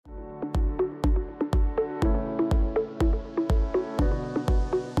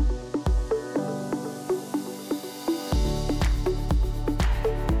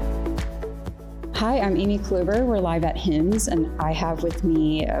Hi, I'm Amy Kluber. We're live at HIMSS, and I have with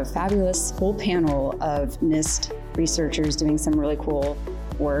me a fabulous full panel of NIST researchers doing some really cool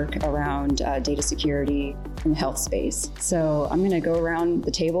work around data security in the health space. So I'm going to go around the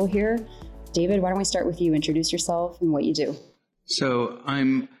table here. David, why don't we start with you? Introduce yourself and what you do. So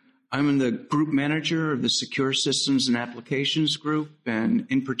I'm the group manager of the Secure Systems and Applications Group, and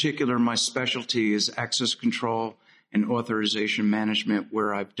in particular, my specialty is access control and authorization management,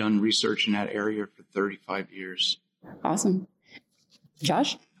 where I've done research in that area for 35 years. Awesome.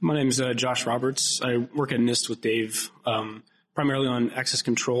 Josh? My name is Josh Roberts. I work at NIST with Dave, primarily on access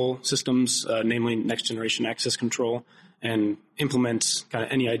control systems, namely next generation access control, and implement kind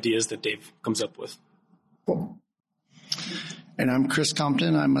of any ideas that Dave comes up with. Cool. And I'm Chris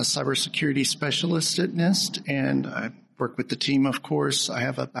Compton. I'm a cybersecurity specialist at NIST, and I work with the team, of course. I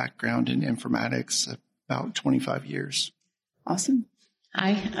have a background in informatics, about 25 years. Awesome.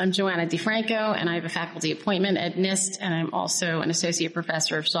 Hi, I'm Joanna DeFranco, and I have a faculty appointment at NIST, and I'm also an associate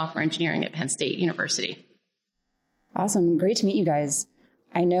professor of software engineering at Penn State University. Awesome. Great to meet you guys.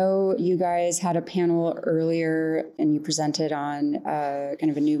 I know you guys had a panel earlier, and you presented on kind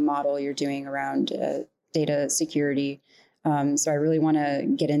of a new model you're doing around data security. So I really want to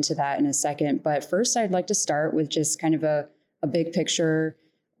get into that in a second. But first, I'd like to start with just kind of a big picture.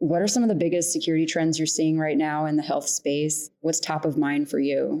 What are some of the biggest security trends you're seeing right now in the health space? What's top of mind for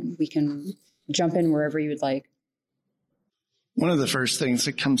you? We can jump in wherever you would like. One of the first things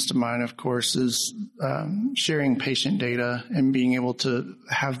that comes to mind, of course, is sharing patient data and being able to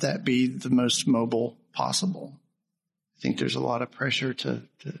have that be the most mobile possible. I think there's a lot of pressure to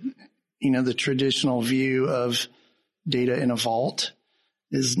the traditional view of data in a vault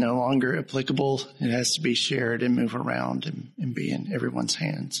is no longer applicable. It has to be shared and move around and be in everyone's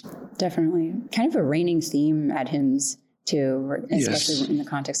hands. Definitely. Kind of a reigning theme at HIMSS too, especially Yes. in the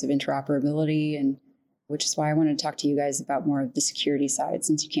context of interoperability, and which is why I wanted to talk to you guys about more of the security side,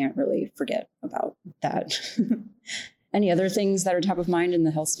 since you can't really forget about that. Any other things that are top of mind in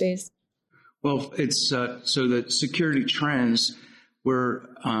the health space? Well, it's so the security trends, we're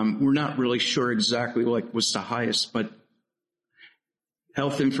not really sure exactly what's the highest, but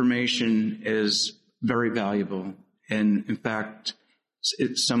health information is very valuable. And in fact,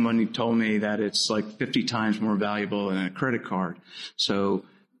 somebody told me that it's like 50 times more valuable than a credit card. So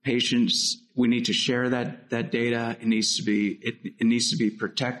patients, we need to share that data. It needs to be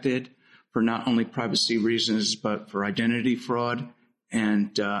protected for not only privacy reasons, but for identity fraud.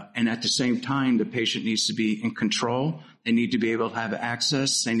 And at the same time, the patient needs to be in control. They need to be able to have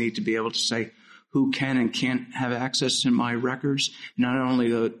access. They need to be able to say who can and can't have access to my records, not only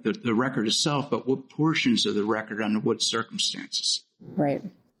the record itself, but what portions of the record under what circumstances. Right.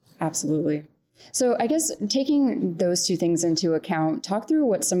 Absolutely. So I guess taking those two things into account, talk through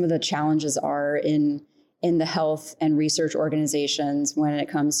what some of the challenges are in the health and research organizations when it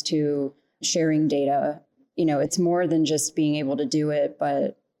comes to sharing data. You know, it's more than just being able to do it,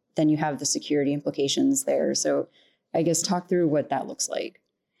 but then you have the security implications there. So I guess talk through what that looks like.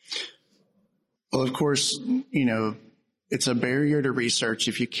 Well, of course, it's a barrier to research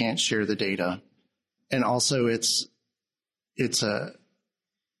if you can't share the data. And also it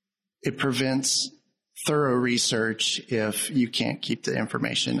prevents thorough research if you can't keep the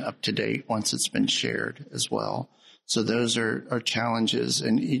information up to date once it's been shared as well. So those are challenges.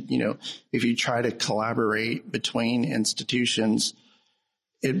 And, if you try to collaborate between institutions,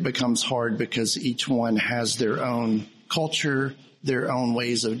 it becomes hard because each one has their own culture, their own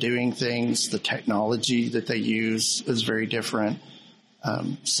ways of doing things. The technology that they use is very different.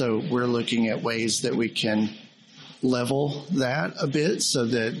 So we're looking at ways that we can level that a bit so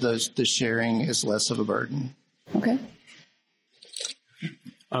that the sharing is less of a burden. Okay.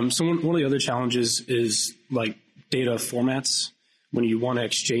 So one of the other challenges is like data formats. When you want to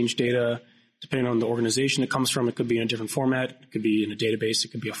exchange data, depending on the organization it comes from, it could be in a different format. It could be in a database.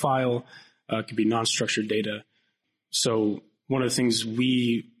 It could be a file. It could be non-structured data. So one of the things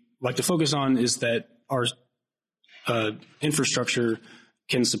we like to focus on is that our infrastructure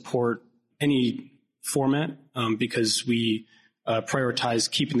can support any format because we prioritize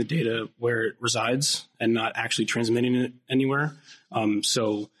keeping the data where it resides and not actually transmitting it anywhere.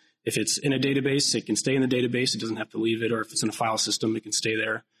 So if it's in a database, it can stay in the database. It doesn't have to leave it. Or if it's in a file system, it can stay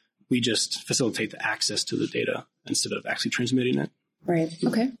there. We just facilitate the access to the data instead of actually transmitting it. Right.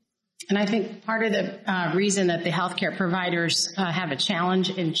 Okay. And I think part of the reason that the healthcare providers have a challenge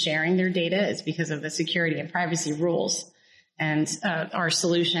in sharing their data is because of the security and privacy rules. And our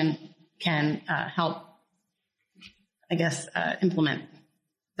solution can help, implement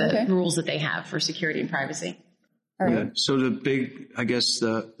the rules that they have for security and privacy. All right. Yeah. So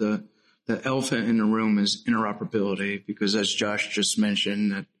the The elephant in the room is interoperability, because as Josh just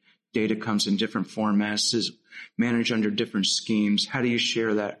mentioned, that data comes in different formats, is managed under different schemes. How do you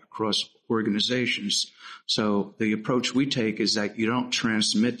share that across organizations? So the approach we take is that you don't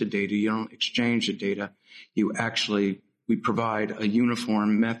transmit the data, you don't exchange the data. We provide a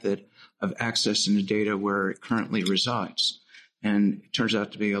uniform method of accessing the data where it currently resides. And it turns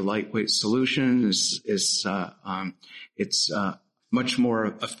out to be a lightweight solution. It's much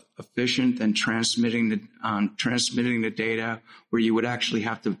more efficient than transmitting the data, where you would actually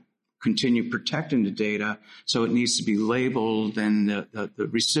have to continue protecting the data. So it needs to be labeled, and the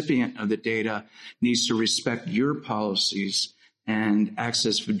recipient of the data needs to respect your policies and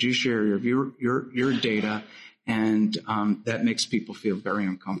access fiduciary of your data. And that makes people feel very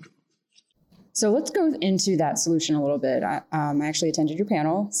uncomfortable. So let's go into that solution a little bit. I actually attended your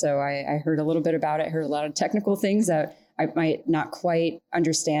panel, so I heard a little bit about it, heard a lot of technical things that I might not quite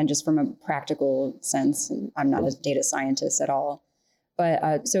understand just from a practical sense. And I'm not a data scientist at all.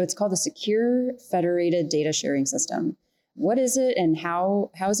 But so it's called the Secure Federated Data Sharing System. What is it, and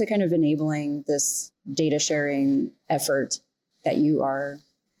how is it kind of enabling this data sharing effort that you are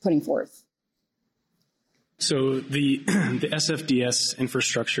putting forth? So the SFDS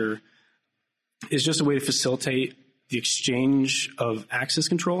infrastructure is just a way to facilitate the exchange of access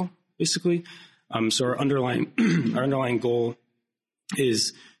control, basically. So our underlying goal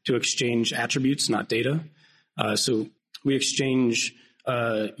is to exchange attributes, not data. So we exchange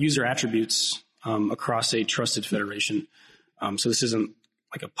user attributes across a trusted federation. So this isn't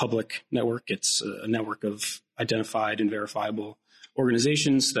like a public network. It's a network of identified and verifiable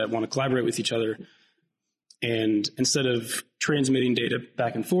organizations that want to collaborate with each other. And instead of transmitting data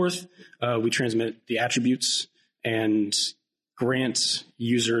back and forth, we transmit the attributes and grant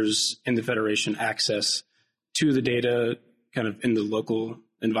users in the federation access to the data kind of in the local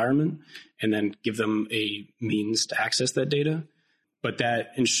environment, and then give them a means to access that data. But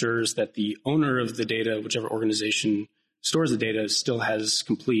that ensures that the owner of the data, whichever organization stores the data, still has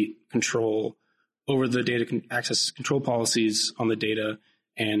complete control over the data access control policies on the data,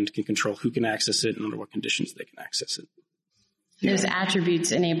 and can control who can access it and under what conditions they can access it. Those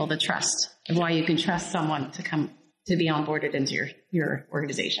attributes enable the trust of why you can trust someone to be onboarded into your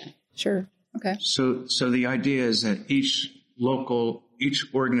organization. Sure. Okay. So the idea is that each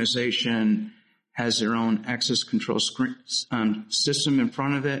organization has their own access control system in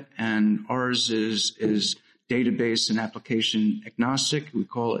front of it, and ours is database and application agnostic. We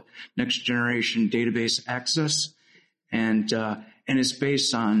call it next generation database access, and it's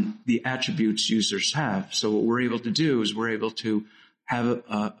based on the attributes users have. So what we're able to do is we're able to have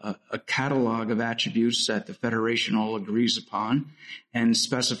a catalog of attributes that the Federation all agrees upon and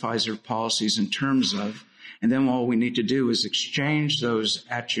specifies their policies in terms of. And then all we need to do is exchange those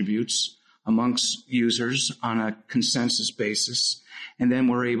attributes amongst users on a consensus basis. And then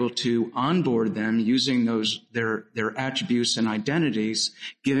we're able to onboard them using their attributes and identities,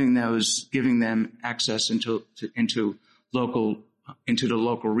 giving them access into the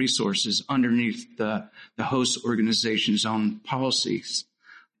local resources underneath the host organization's own policies.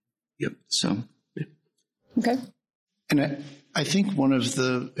 Yep. So. Yeah. Okay. And I think one of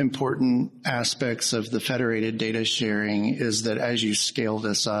the important aspects of the federated data sharing is that as you scale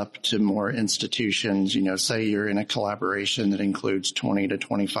this up to more institutions, say you're in a collaboration that includes 20 to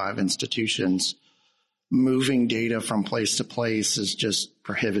 25 institutions, moving data from place to place is just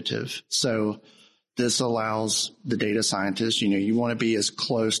prohibitive. So this allows the data scientists, you want to be as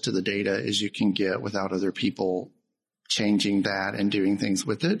close to the data as you can get without other people changing that and doing things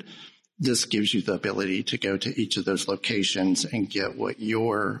with it. This gives you the ability to go to each of those locations and get what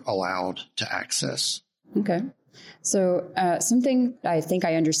you're allowed to access. Okay. So something I think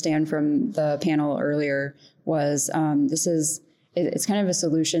I understand from the panel earlier was it's kind of a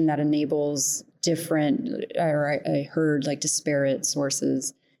solution that enables different, or I heard like disparate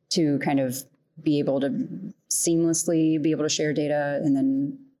sources to kind of be able to seamlessly be able to share data, and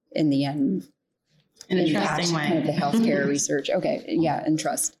then in the end, in a trusting way, kind of the healthcare research. Okay. Yeah. And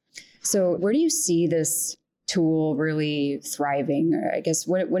trust. So where do you see this tool really thriving? Or I guess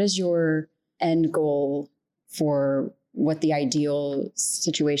what is your end goal for what the ideal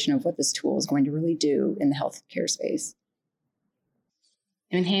situation of what this tool is going to really do in the healthcare space?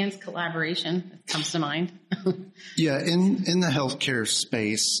 Enhanced collaboration comes to mind. Yeah, in the healthcare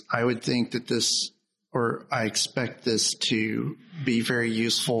space, I would think that I expect this to be very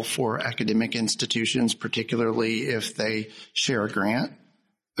useful for academic institutions, particularly if they share a grant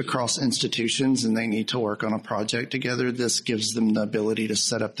across institutions and they need to work on a project together. This gives them the ability to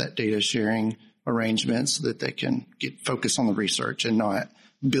set up that data sharing arrangement so that they can focus on the research and not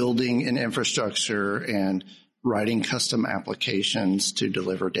building an infrastructure and writing custom applications to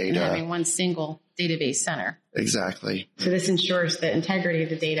deliver data. And having one single database center. Exactly. So this ensures the integrity of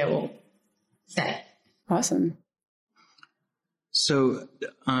the data will stay. Awesome. So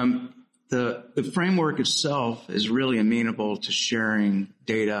the framework itself is really amenable to sharing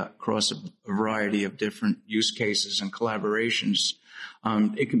data across a variety of different use cases and collaborations.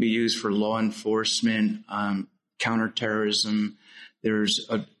 It can be used for law enforcement, counterterrorism.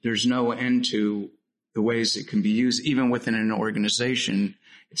 There's no end to the ways it can be used. Even within an organization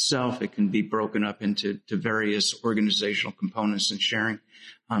itself, it can be broken up into various organizational components, and sharing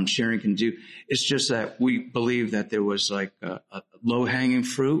can do. It's just that we believe that there was like a low-hanging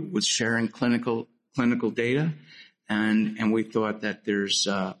fruit with sharing clinical data, and we thought that there's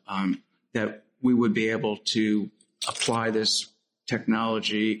that we would be able to apply this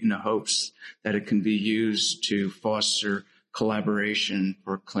technology in the hopes that it can be used to foster collaboration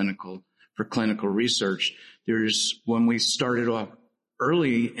for clinical research. When we started off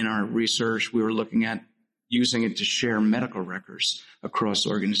early in our research, we were looking at using it to share medical records across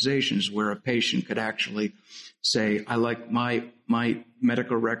organizations, where a patient could actually say, I like my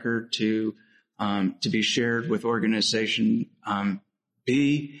medical record to be shared with organization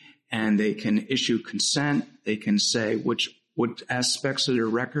B, and they can issue consent. They can say what aspects of their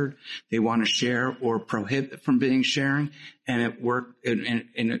record they want to share or prohibit from being sharing. And it worked, and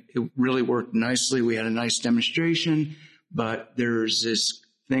it really worked nicely. We had a nice demonstration, but there's this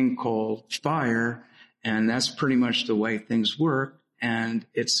thing called FHIR, and that's pretty much the way things work. And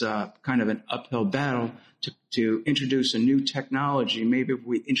it's kind of an uphill battle to introduce a new technology. Maybe if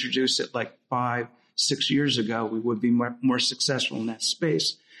we introduced it like 5-6 years ago, we would be more successful in that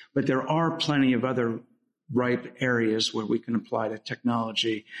space. But there are plenty of other ripe areas where we can apply the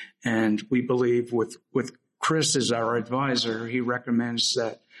technology. And we believe with Chris as our advisor, he recommends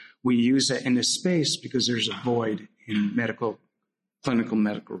that we use it in this space because there's a void in clinical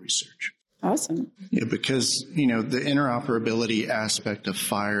medical research. Awesome. Yeah, because, the interoperability aspect of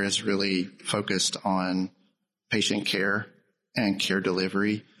FHIR is really focused on patient care and care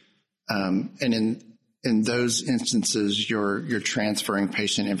delivery. And in those instances, you're transferring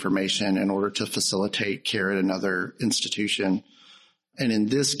patient information in order to facilitate care at another institution. And in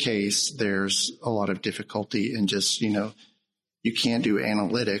this case, there's a lot of difficulty in just, you can't do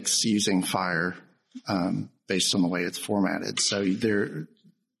analytics using FHIR based on the way it's formatted. So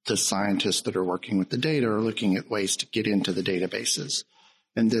the scientists that are working with the data are looking at ways to get into the databases.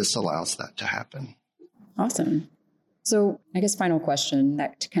 And this allows that to happen. Awesome. So I guess final question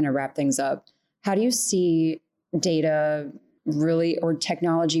that to kind of wrap things up. How do you see data really, or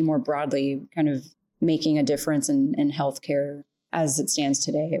technology more broadly, kind of making a difference in healthcare as it stands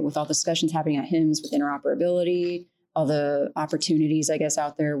today, with all the discussions happening at HIMSS with interoperability, all the opportunities, I guess,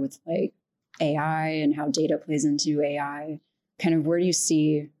 out there with like AI and how data plays into AI? Kind of where do you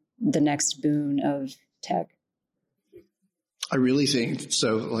see the next boon of tech? I really think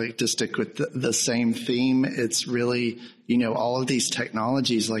so, like, to stick with the same theme, it's really, all of these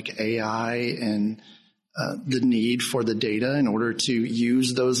technologies like AI and the need for the data in order to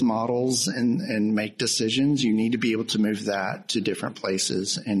use those models and make decisions. You need to be able to move that to different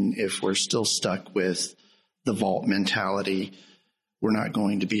places. And if we're still stuck with the vault mentality, we're not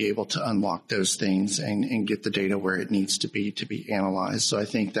going to be able to unlock those things and get the data where it needs to be analyzed. So I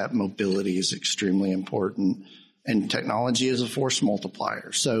think that mobility is extremely important. And technology is a force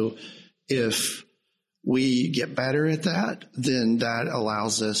multiplier. So if we get better at that, then that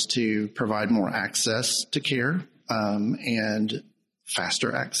allows us to provide more access to care and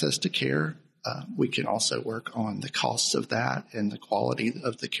faster access to care. We can also work on the costs of that and the quality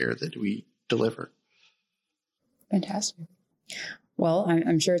of the care that we deliver. Fantastic. Well,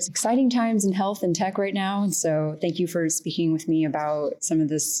 I'm sure it's exciting times in health and tech right now. And so thank you for speaking with me about some of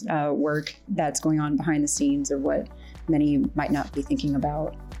this work that's going on behind the scenes, or what many might not be thinking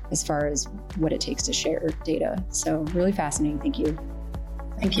about as far as what it takes to share data. So really fascinating. Thank you.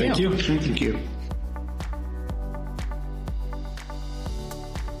 Thank you. Thank you. Thank you.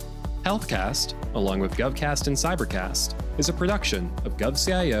 HealthCast, along with GovCast and CyberCast, is a production of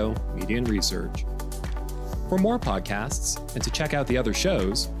GovCIO Media and Research. For more podcasts and to check out the other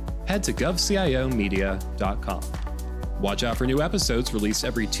shows, head to govciomedia.com. Watch out for new episodes released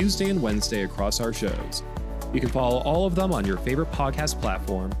every Tuesday and Wednesday across our shows. You can follow all of them on your favorite podcast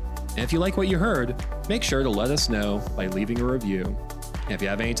platform. And if you like what you heard, make sure to let us know by leaving a review. And if you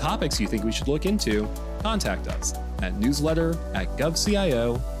have any topics you think we should look into, contact us at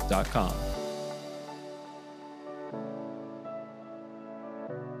newsletter@govcio.com.